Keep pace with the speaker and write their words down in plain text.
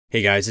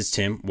Hey guys, it's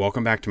Tim.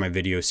 Welcome back to my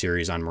video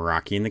series on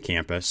Meraki and the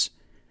campus.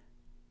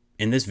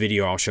 In this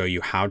video, I'll show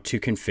you how to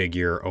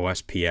configure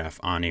OSPF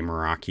on a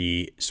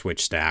Meraki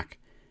switch stack,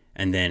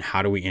 and then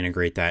how do we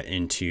integrate that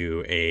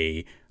into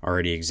a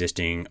already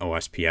existing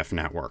OSPF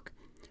network.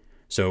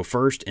 So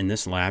first, in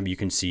this lab, you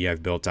can see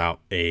I've built out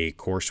a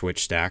core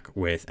switch stack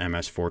with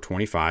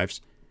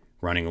MS425s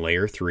running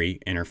layer 3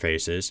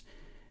 interfaces,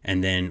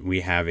 and then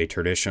we have a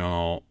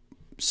traditional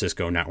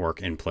Cisco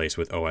network in place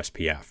with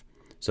OSPF.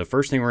 So the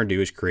first thing we're going to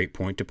do is create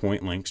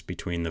point-to-point links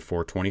between the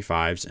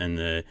 425s and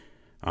the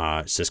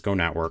Cisco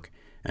network,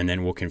 and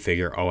then we'll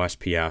configure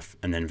OSPF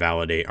and then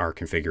validate our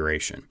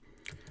configuration.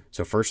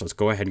 So first, let's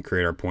go ahead and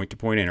create our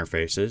point-to-point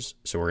interfaces.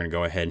 So we're going to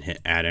go ahead and hit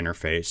Add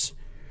Interface,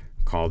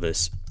 call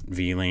this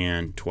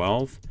VLAN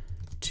 12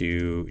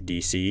 to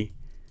DC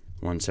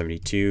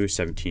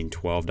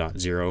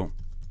 172.17.12.0,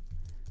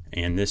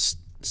 and this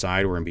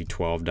side we're going to be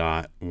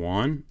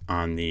 12.1.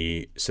 On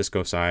the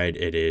Cisco side,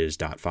 it is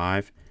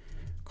 .5.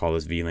 Call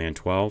this VLAN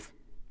 12.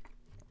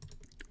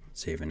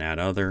 Save and add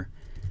other.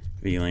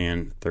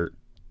 VLAN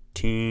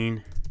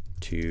 13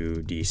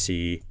 to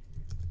DC.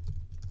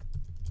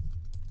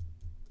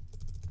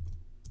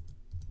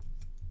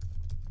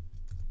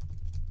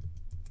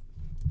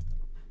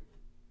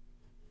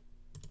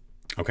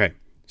 Okay,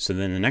 so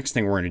then the next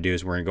thing we're going to do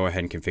is we're going to go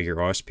ahead and configure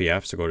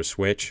OSPF. So go to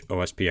Switch,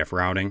 OSPF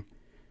Routing.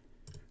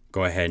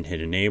 Go ahead and hit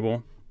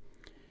Enable.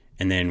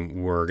 And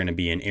then we're going to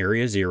be in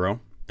Area 0.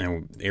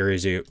 And area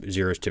 0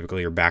 is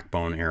typically your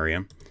backbone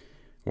area.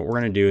 What we're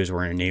going to do is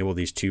we're going to enable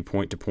these two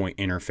point-to-point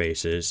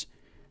interfaces,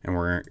 and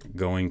we're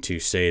going to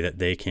say that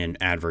they can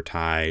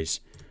advertise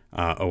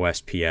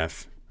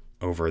OSPF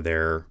over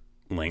their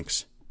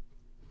links.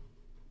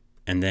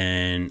 And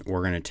then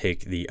we're going to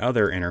take the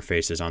other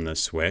interfaces on the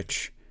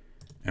switch,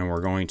 and we're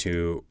going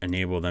to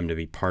enable them to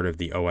be part of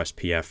the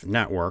OSPF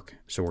network.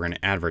 So we're going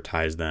to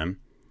advertise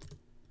them,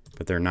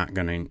 but they're not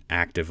going to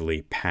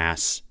actively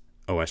pass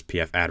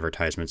OSPF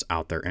advertisements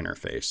out their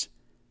interface.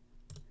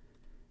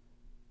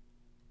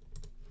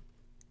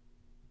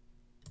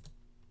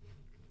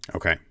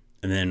 Okay,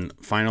 and then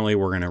finally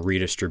we're going to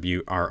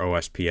redistribute our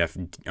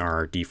OSPF,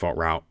 our default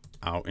route,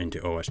 out into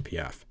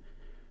OSPF.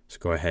 So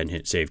go ahead and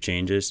hit Save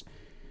Changes,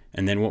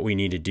 and then what we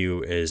need to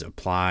do is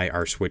apply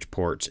our switch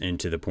ports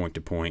into the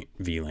point-to-point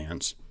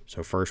VLANs.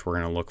 So first we're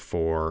going to look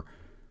for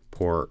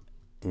port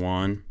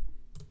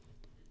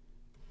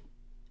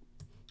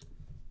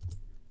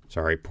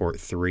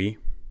 3.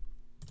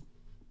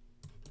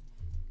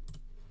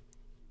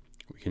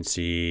 We can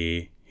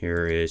see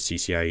here is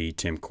CCIE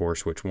TIM Core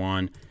Switch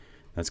 1.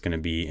 That's going to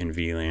be in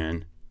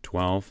VLAN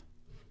 12.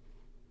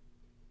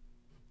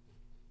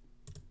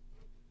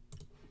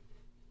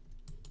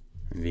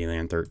 And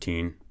VLAN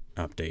 13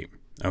 update.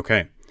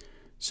 Okay,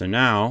 so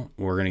now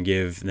we're going to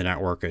give the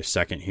network a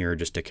second here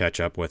just to catch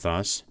up with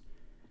us.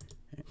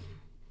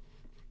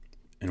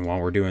 And while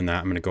we're doing that,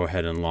 I'm going to go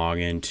ahead and log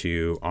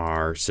into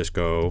our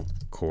Cisco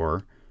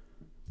core.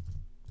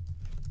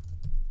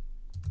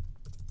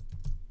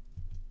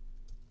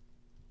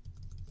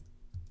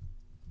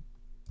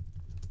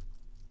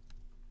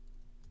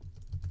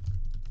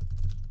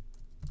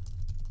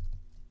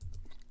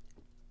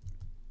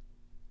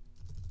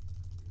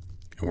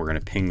 And we're going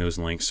to ping those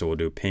links. So we'll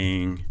do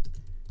ping.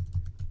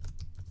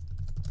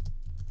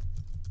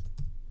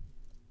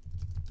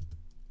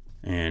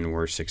 And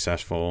we're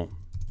successful.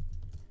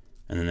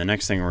 And then the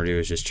next thing we're going to do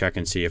is just check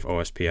and see if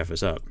OSPF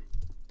is up.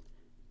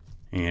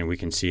 And we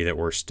can see that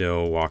we're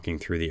still walking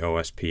through the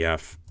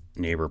OSPF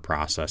neighbor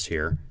process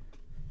here.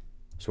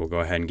 So we'll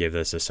go ahead and give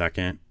this a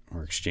second.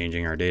 We're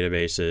exchanging our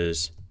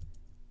databases.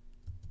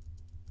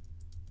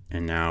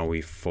 And now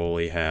we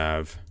fully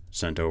have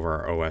sent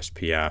over our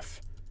OSPF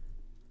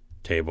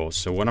tables.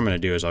 So what I'm going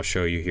to do is I'll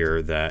show you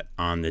here that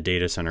on the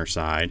data center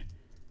side,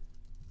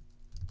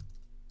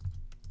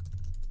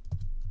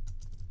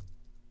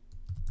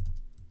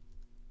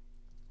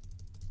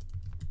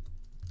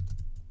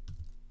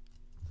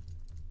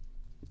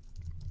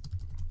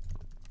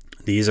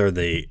 these are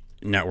the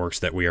networks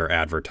that we are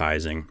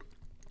advertising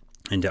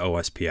into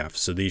OSPF.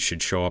 So these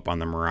should show up on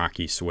the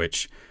Meraki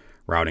switch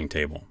routing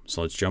table.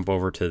 So let's jump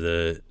over to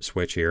the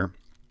switch here.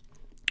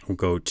 We'll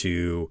go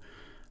to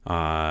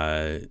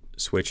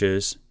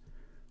switches.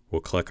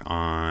 We'll click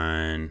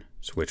on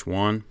switch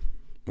 1.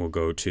 We'll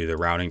go to the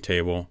routing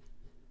table.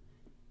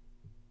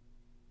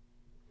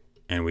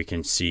 And we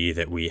can see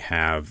that we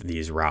have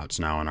these routes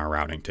now in our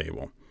routing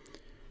table.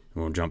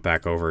 We'll jump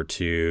back over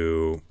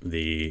to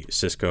the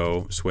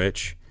Cisco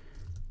switch.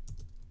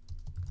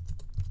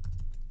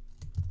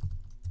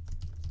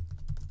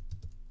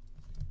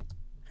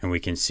 And we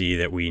can see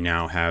that we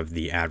now have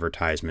the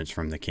advertisements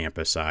from the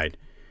campus side,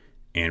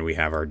 and we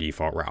have our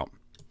default route.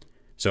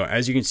 So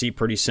as you can see,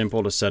 pretty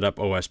simple to set up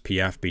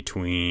OSPF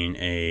between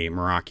a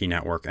Meraki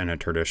network and a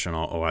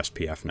traditional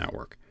OSPF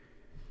network.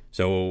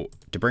 So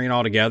to bring it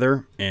all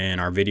together, in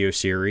our video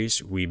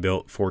series, we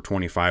built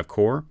 425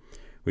 core.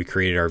 We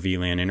created our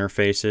VLAN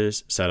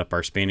interfaces, set up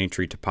our spanning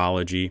tree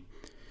topology,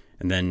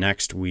 and then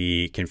next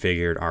we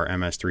configured our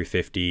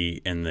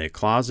MS350 in the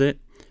closet,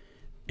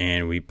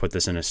 and we put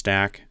this in a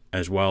stack,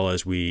 as well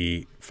as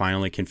we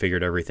finally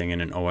configured everything in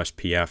an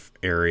OSPF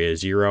area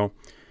 0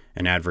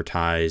 and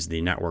advertised the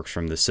networks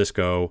from the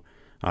Cisco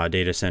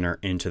data center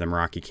into the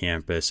Meraki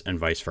campus and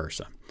vice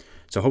versa.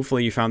 So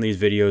hopefully you found these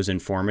videos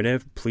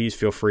informative. Please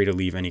feel free to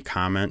leave any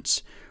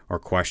comments or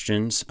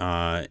questions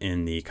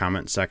in the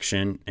comment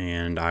section,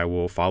 and I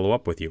will follow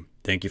up with you.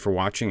 Thank you for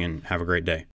watching and have a great day.